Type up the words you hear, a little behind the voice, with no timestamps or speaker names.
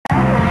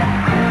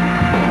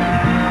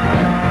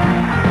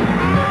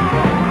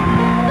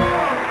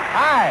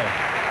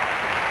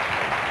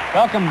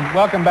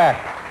Welcome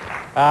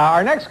back.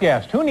 Our next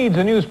guest, who needs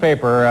a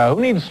newspaper? Who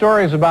needs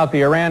stories about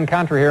the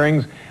Iran-Contra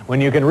hearings when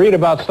you can read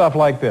about stuff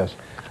like this?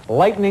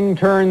 Lightning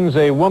turns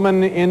a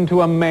woman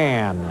into a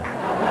man.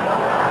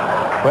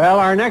 Well,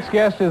 our next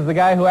guest is the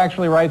guy who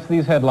actually writes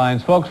these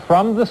headlines. Folks,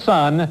 from The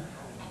Sun,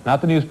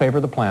 not the newspaper,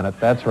 The Planet,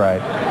 that's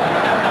right.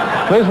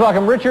 Please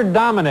welcome Richard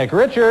Dominick.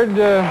 Richard,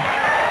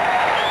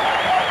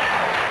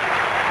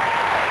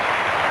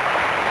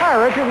 hi,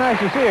 Richard, nice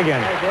to see you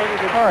again. Hi, David.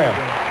 How are you?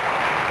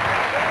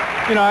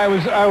 You know,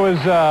 I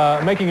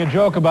was making a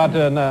joke about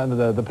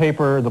the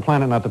paper, The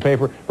Planet, not the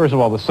paper. First of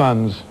all, The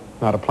Sun's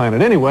not a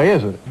planet anyway,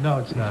 is it? No,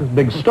 it's not. It's a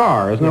big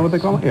star, isn't that what they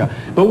call it? Yeah.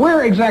 But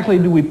where exactly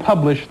do we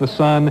publish The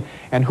Sun,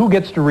 and who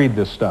gets to read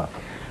this stuff?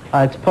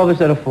 It's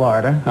published out of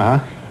Florida,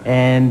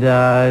 and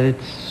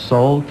it's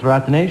sold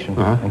throughout the nation.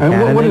 In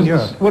Canada and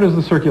Europe. What is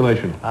the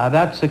circulation?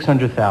 About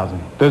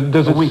 600,000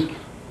 a week.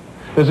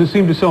 Does it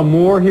seem to sell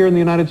more here in the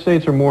United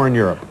States or more in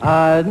Europe?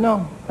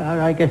 No,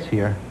 I guess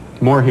here.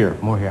 More here?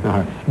 More here.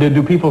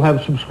 Do people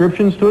have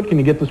subscriptions to it? Can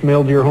you get this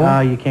mailed to your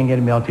home? You can get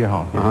it mailed to your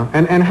home.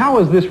 And how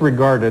is this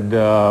regarded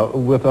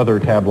with other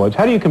tabloids?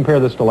 How do you compare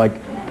this to, like,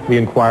 The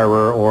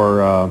Inquirer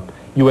or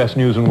U.S.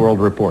 News and World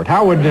Report?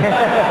 How would...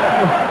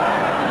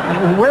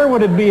 where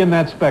would it be in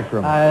that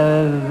spectrum?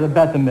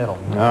 About the middle.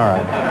 All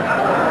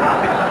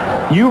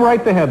right. You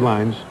write the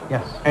headlines.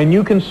 Yes. And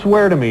you can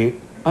swear to me,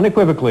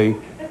 unequivocally,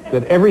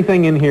 that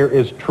everything in here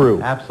is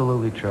true.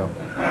 Absolutely true.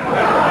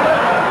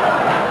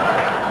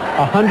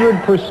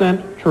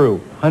 100%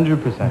 true.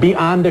 100%.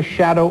 Beyond a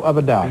shadow of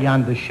a doubt.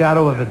 Beyond the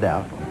shadow of a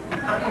doubt.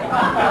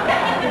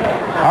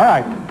 All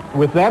right.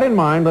 With that in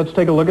mind, let's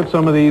take a look at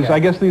some of these. I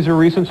guess these are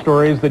recent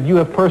stories that you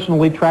have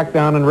personally tracked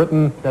down and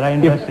written. That I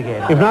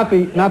investigated. If not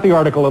the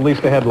article, at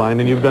least the headline,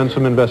 and you've done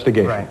some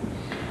investigation. Right.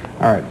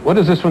 All right. What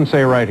does this one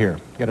say right here?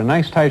 Get a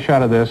nice tight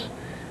shot of this.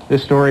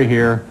 This story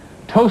here.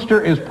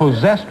 Toaster is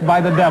possessed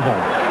by the devil.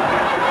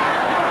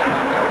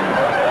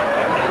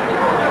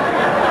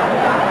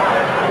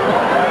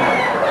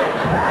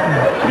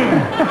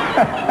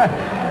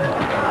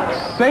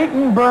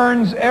 Satan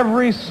burns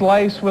every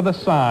slice with a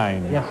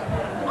sign. Yes.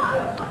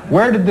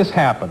 Where did this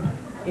happen?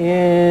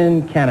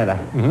 In Canada.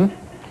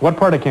 What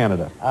part of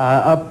Canada?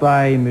 Up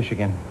by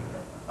Michigan.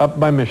 Up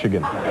by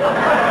Michigan.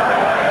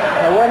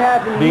 Now, what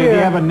happened here... Do you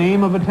have a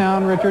name of a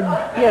town, Richard?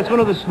 Yeah, it's one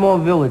of the small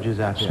villages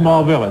out there.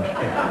 Small village. All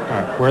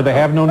right. Where they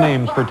have no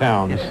names for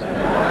towns. Yes.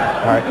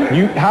 All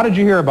right. How did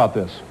you hear about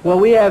this? Well,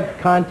 we have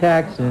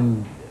contacts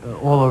in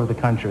all over the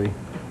country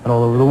and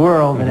all over the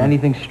world, and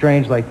anything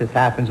strange like this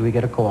happens, we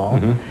get a call,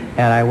 and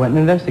I went and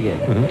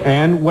investigated.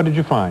 And what did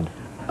you find?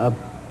 A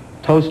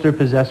toaster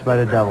possessed by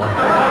the devil.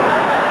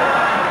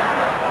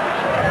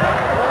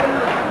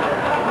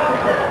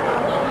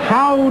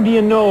 How do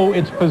you know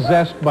it's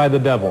possessed by the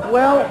devil?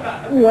 Well,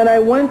 when I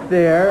went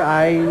there,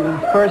 I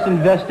first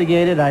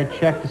investigated. I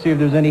checked to see if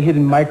there was any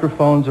hidden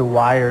microphones or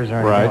wires or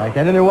anything like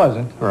that, and there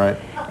wasn't. Right.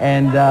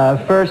 And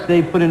first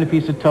they put in a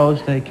piece of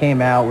toast, and it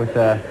came out with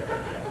a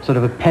sort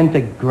of a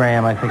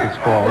pentagram, I think it's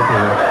called.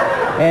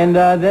 And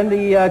then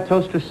the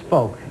toaster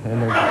spoke.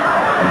 And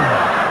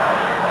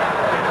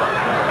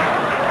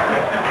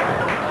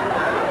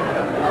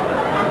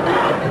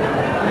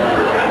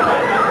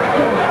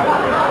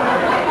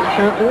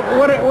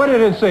what did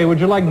it say? Would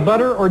you like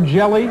butter or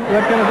jelly?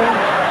 That kind of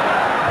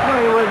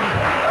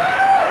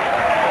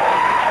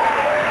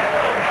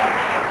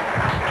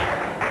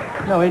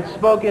thing? No, it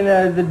spoke in,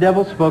 the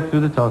devil spoke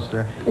through the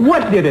toaster.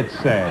 What did it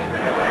say?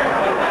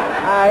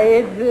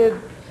 It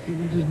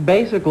just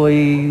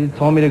basically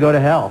told me to go to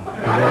hell.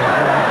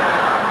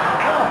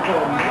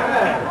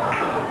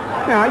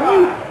 Now,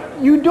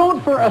 you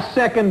don't for a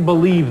second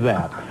believe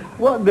that.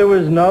 Well, there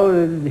was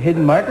no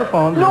hidden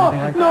microphones or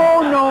anything like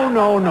that.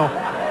 No.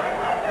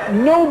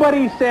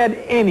 Nobody said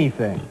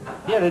anything.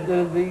 Yeah,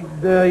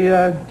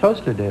 the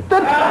toaster did.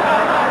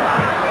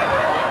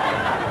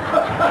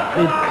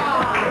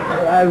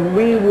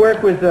 We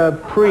work with a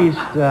priest.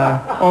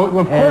 Oh,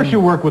 of course you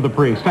work with a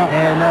priest.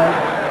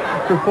 And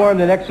performed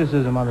an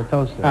exorcism on the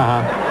toaster.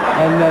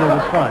 And then it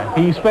was fine.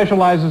 He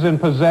specializes in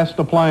possessed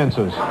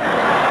appliances.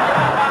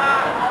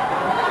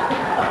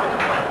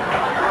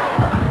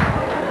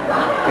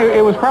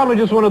 It was probably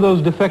just one of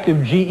those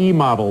defective GE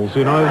models,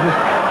 you know. It was just,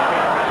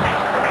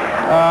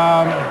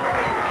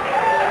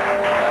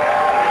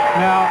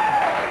 now,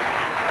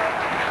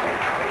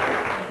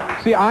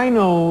 see, I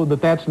know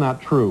that that's not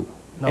true.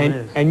 No, it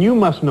is. And you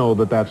must know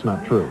that that's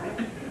not true.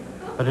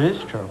 But it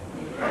is true.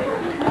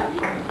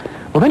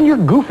 Well, then you're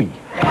goofy.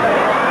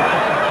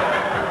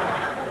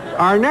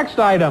 Our next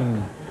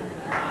item.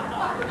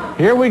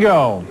 Here we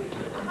go.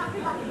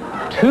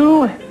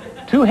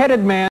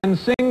 Two-headed man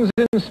sings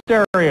in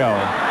stereo.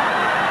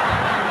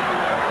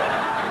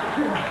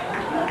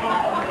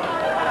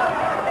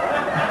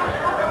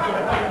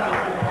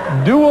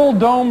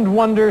 Dual-domed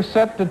wonder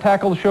set to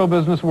tackle show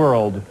business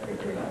world.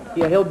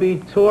 Yeah, he'll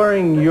be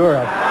touring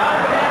Europe.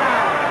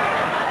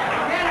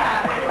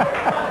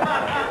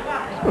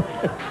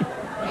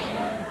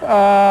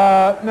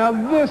 Now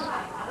this,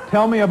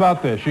 tell me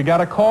about this. You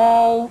got a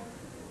call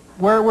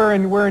Where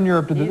in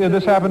Europe did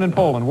this happen? In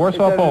Poland,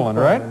 Warsaw, Poland,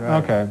 right?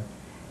 Okay.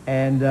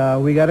 And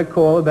we got a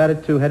call about a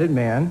two-headed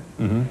man,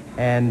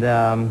 and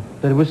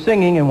that was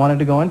singing and wanted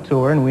to go on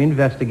tour, and we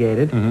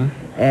investigated,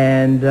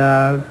 and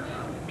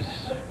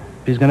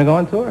he's going to go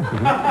on tour.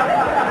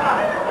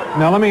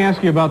 Now let me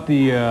ask you about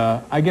the.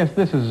 I guess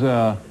this is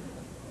an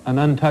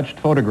untouched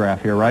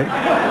photograph here, right?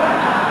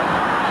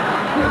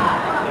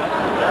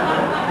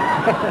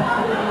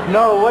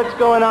 No, what's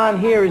going on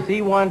here is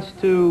he wants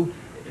to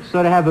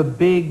sort of have a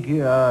big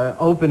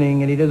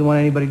opening, and he doesn't want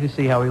anybody to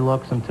see how he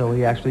looks until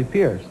he actually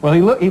appears. Well,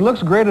 he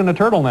looks great in a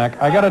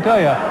turtleneck. I got to tell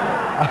you,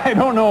 I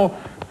don't know.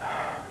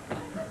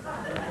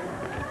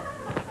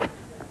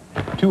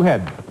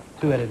 Two-headed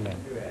man.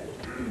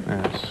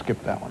 Let's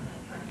skip that one.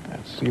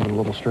 That's even a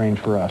little strange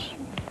for us.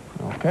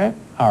 Okay.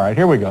 All right.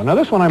 Here we go. Now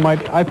this one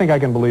I think I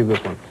can believe this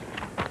one.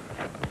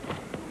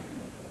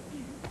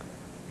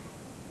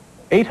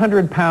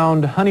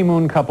 800-pound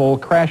honeymoon couple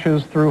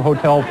crashes through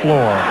hotel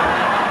floor.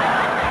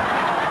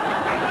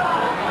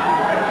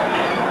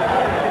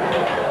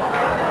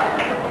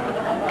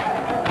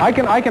 I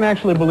can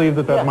actually believe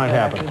that might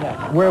happen.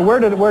 Where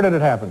did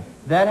it happen?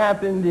 That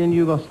happened in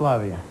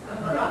Yugoslavia.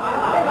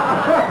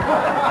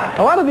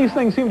 A lot of these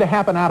things seem to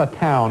happen out of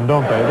town,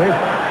 don't they?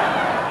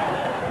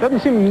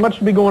 Doesn't seem much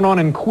to be going on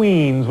in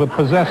Queens with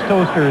possessed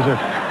toasters or...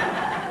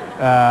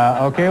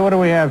 okay, what do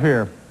we have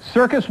here?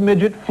 Circus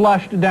midget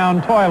flushed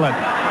down toilet. Oh,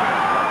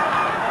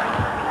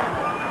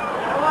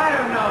 I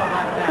don't know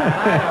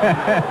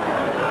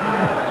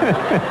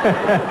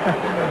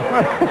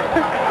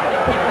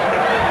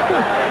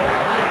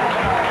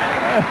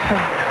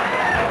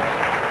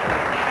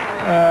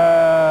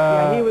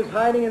yeah, he was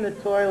hiding in the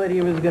toilet.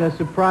 He was going to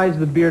surprise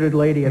the bearded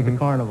lady at the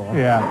carnival.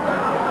 Yeah.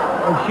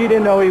 And she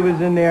didn't know he was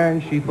in there,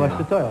 and she flushed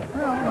the toilet.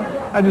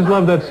 I just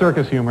love that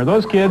circus humor.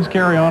 Those kids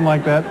carry on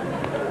like that.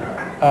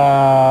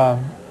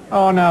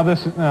 Oh, now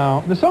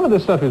some of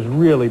this stuff is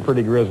really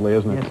pretty grisly,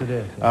 isn't it? Yes, it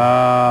is.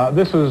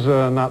 This is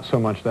not so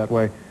much that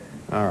way.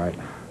 All right.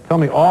 Tell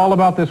me all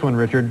about this one,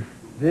 Richard.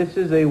 This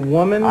is a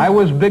woman... I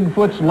was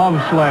Bigfoot's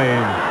love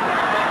slave.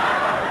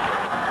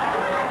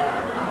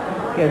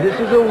 Yeah, this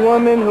is a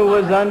woman who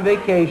was on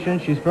vacation.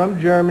 She's from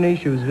Germany.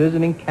 She was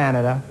visiting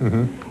Canada.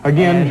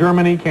 Again,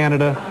 Germany,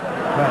 Canada.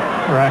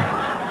 Right.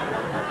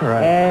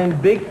 And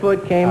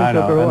Bigfoot came and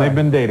took her away. And they've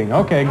been dating.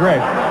 Okay,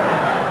 great.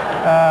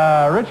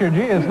 Richard,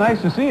 gee, it's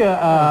nice to see you.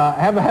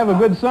 Have a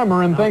good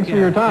summer, and thanks for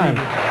your time.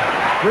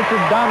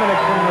 Richard Dominick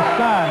from the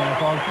Sun,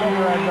 folks. We'll be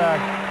right back.